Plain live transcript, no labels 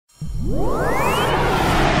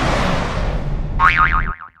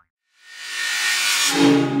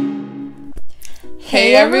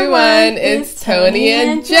Hey everyone, it's Tony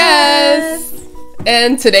and Jess.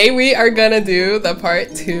 And today we are gonna do the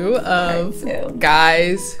part 2 of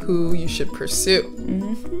guys who you should pursue.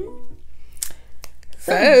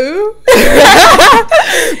 So,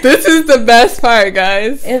 this is the best part,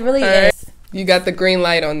 guys. It really is. You got the green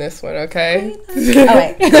light on this one, okay?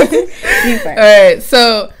 Alright. Alright,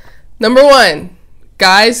 so number 1,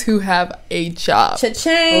 guys who have a job.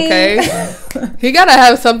 Cha-ching. Okay? He gotta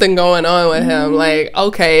have something going on with him. Like,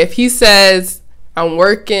 okay, if he says, I'm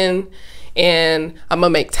working and I'm gonna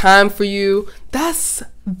make time for you, that's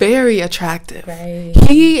very attractive. Right.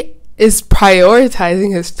 He is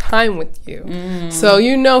prioritizing his time with you. So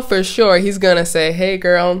you know for sure he's gonna say, hey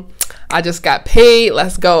girl, I just got paid,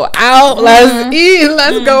 let's go out, let's eat,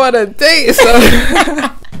 let's go on a date. So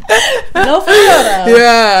No, for real though.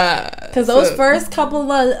 yeah, because those first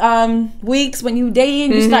couple of weeks when you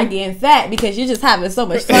dating, you start getting fat because you're just having so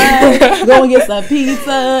much fun, going get some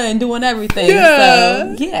pizza and doing everything.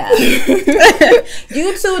 Yeah. So yeah.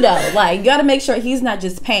 You too though, like you gotta make sure he's not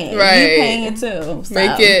just paying, Right. you paying it too. So.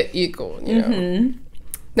 make it equal, you know.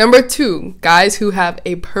 Number 2, guys who have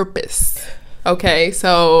a purpose. Okay,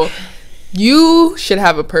 so you should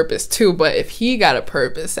have a purpose too, but if he got a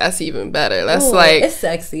purpose, that's even better. That's like, it's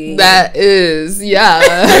sexy. that is, yeah.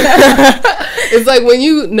 It's like when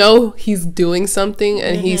you know he's doing something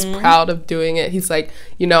and he's proud of doing it. He's like,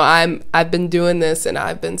 you know, I've been doing this and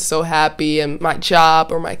I've been so happy in my job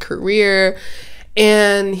or my career.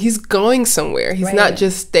 And he's going somewhere. He's not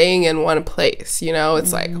just staying in one place, you know?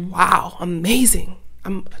 It's like, wow, amazing.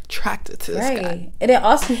 I'm attracted to this guy. And it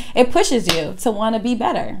also pushes you to want to be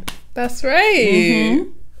better. That's right.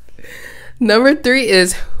 Number 3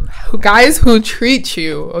 is guys who treat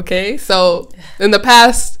you, okay? So in the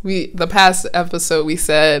past episode we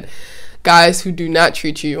said guys who do not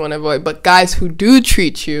treat you want to avoid, but guys who do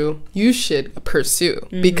treat you, you should pursue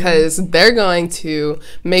because they're going to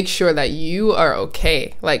make sure that you are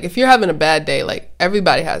okay. Like if you're having a bad day, like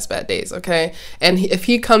everybody has bad days, okay? And if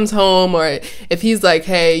he comes home or if he's like,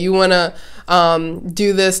 hey, you want to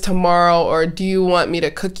do this tomorrow, or do you want me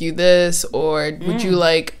to cook you this, or would you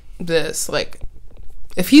like this? Like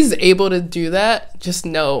if he's able to do that, just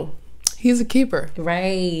know he's a keeper.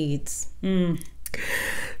 Right.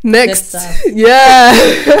 Next, Good stuff. yeah.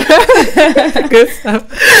 Good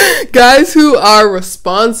stuff. Guys who are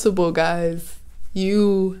responsible, guys,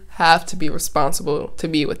 you have to be responsible to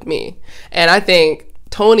be with me. And I think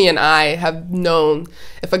Tony and I have known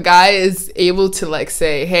if a guy is able to like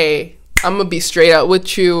say, hey, I'm gonna be straight up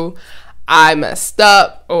with you, I messed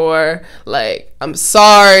up, or like I'm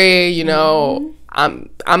sorry, you know,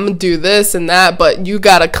 I'm gonna do this and that, but you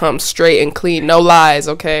gotta come straight and clean, no lies,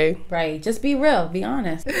 okay? Right. Just be real, be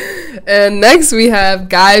honest. And next we have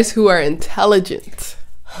guys who are intelligent.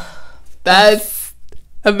 That's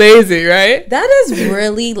amazing, right? That is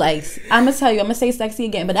really like, I'm gonna tell you, I'm gonna say sexy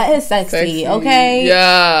again, but that is sexy. Okay?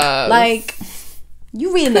 Yeah. Like,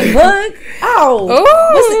 you reading a book? Oh,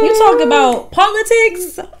 you talk about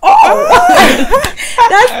politics?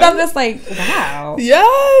 That stuff is like, wow.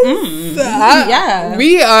 Yes. Yeah.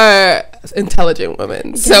 We are intelligent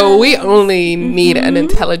women, so we only need an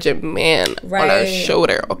intelligent man on our Right.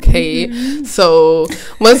 shoulder, okay? So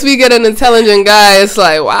once we get an intelligent guy, it's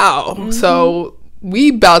like, wow. So we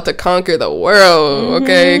about to conquer the world,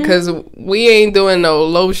 okay? Because we ain't doing no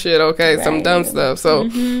low shit, okay? Some dumb stuff. So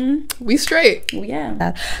we straight.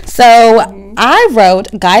 Yeah. So I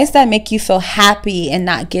wrote guys that make you feel happy and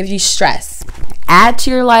not give you stress. Add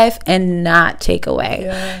to your life and not take away.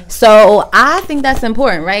 Yeah. So I think that's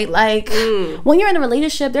important, right? Like when you're in a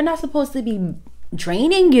relationship, they're not supposed to be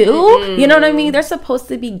draining you. You know what I mean? They're supposed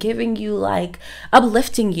to be giving you, like,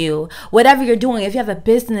 uplifting you. Whatever you're doing, if you have a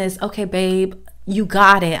business, okay, babe, you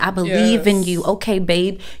got it. I believe in you. Okay,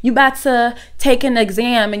 babe, you about to take an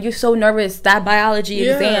exam and you're so nervous, that biology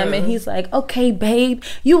exam, and he's like, okay, babe,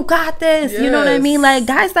 you got this. You know what I mean? Like,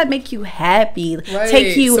 guys that make you happy,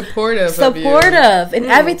 take you supportive in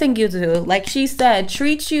everything you do. Like she said,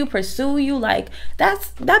 treat you, pursue you. Like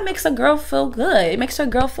that makes a girl feel good. It makes a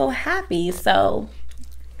girl feel happy. So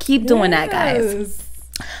keep doing that, guys.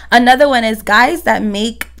 Another one is guys that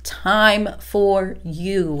make time for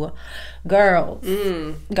you. Girls,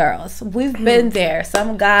 we've been there.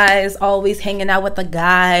 Some guys always hanging out with the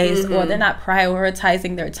guys, or they're not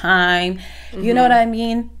prioritizing their time. You know what I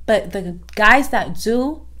mean? But the guys that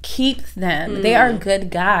do keep them. They are good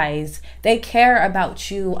guys. They care about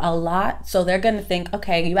you a lot. So they're going to think,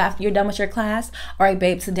 okay, you're done with your class. All right,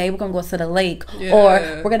 babe, today we're going to go to the lake. Yeah. Or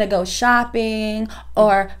we're going to go shopping.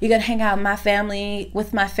 Or you're going to hang out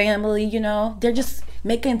with my family, you know. They're just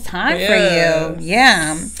making time for you.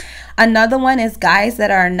 Yeah. Another one is guys that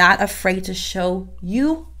are not afraid to show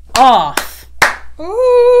you off.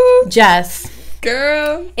 Ooh. Jess.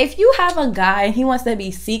 Girl, if you have a guy and he wants to be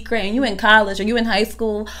secret and you in college or you in high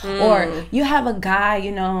school or you have a guy,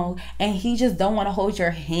 you know, and he just don't want to hold your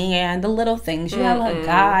hand, the little things. You have a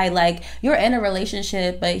guy, like, you're in a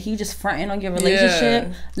relationship but he just fronting on your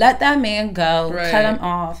relationship, let that man go. Cut him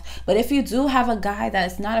off. But if you do have a guy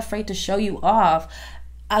that's not afraid to show you off,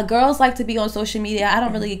 girls like to be on social media. I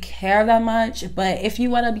don't really care that much, but if you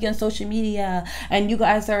want to be on social media and you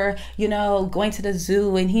guys are, you know, going to the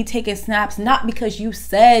zoo and he taking snaps, not because you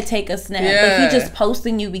said take a snap, but he just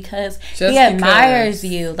posting you because he admires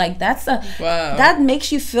you. Like, that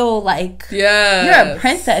makes you feel like you're a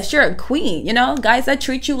princess, you're a queen, you know? Guys that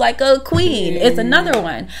treat you like a queen. It's another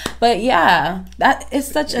one. But yeah, that is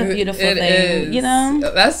such a beautiful thing, you know?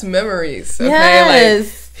 That's memories. Okay? Yes.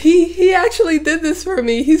 Like, he actually did this for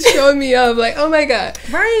me. He's showing me up. Like, oh my God.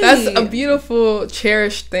 Right. That's a beautiful,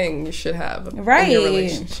 cherished thing you should have in your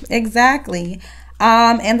relationship. Exactly.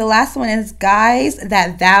 And the last one is guys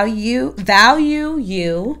that value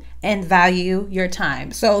you and value your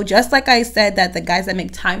time. So just like I said, that the guys that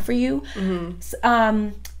make time for you,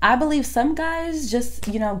 I believe some guys just,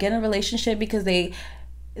 you know, get in a relationship because they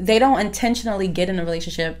don't intentionally get in a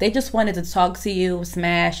relationship. They just wanted to talk to you,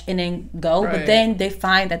 smash, and then go. But then they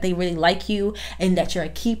find that they really like you and that you're a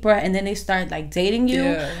keeper, and then they start like dating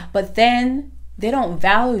you. But then they don't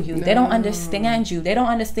value you. They don't understand you. They don't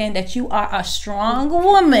understand that you are a strong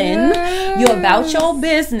woman. You're about your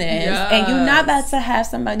business. And you're not about to have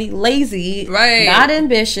somebody lazy, not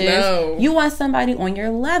ambitious. You want somebody on your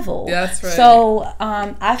level. That's right. So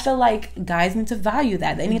I feel like guys need to value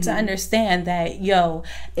that. They need to understand that, yo,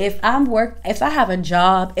 if I have a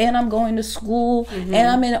job and I'm going to school and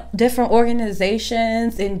I'm in different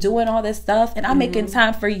organizations and doing all this stuff and I'm making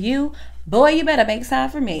time for you, boy, you better make time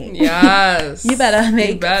for me. Yes. You better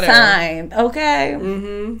make time. Okay?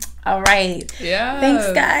 All right. Yeah.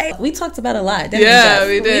 Thanks, guys. We talked about a lot, didn't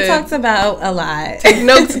we? We did. We talked about a lot. Take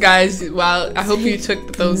notes, guys. Wow. I hope you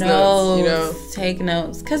took those notes. You know? Take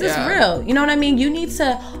notes. Because it's real. You know what I mean? You need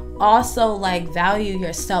to also, like, value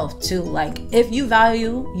yourself, too. Like, if you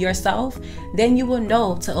value yourself, then you will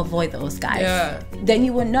know to avoid those guys. Yeah. Then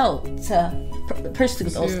you will know to pursue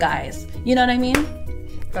those guys. You know what I mean?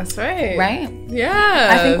 That's right. Right? Yeah.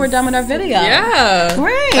 I think we're done with our video. Yeah.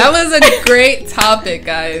 Great. That was a great topic,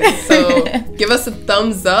 guys. So give us a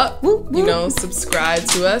thumbs up. You know, subscribe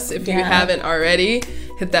to us if you haven't already.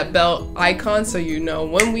 Hit that bell icon so you know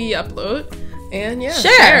when we upload. And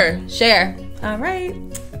share. Share. All right.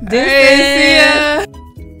 See ya.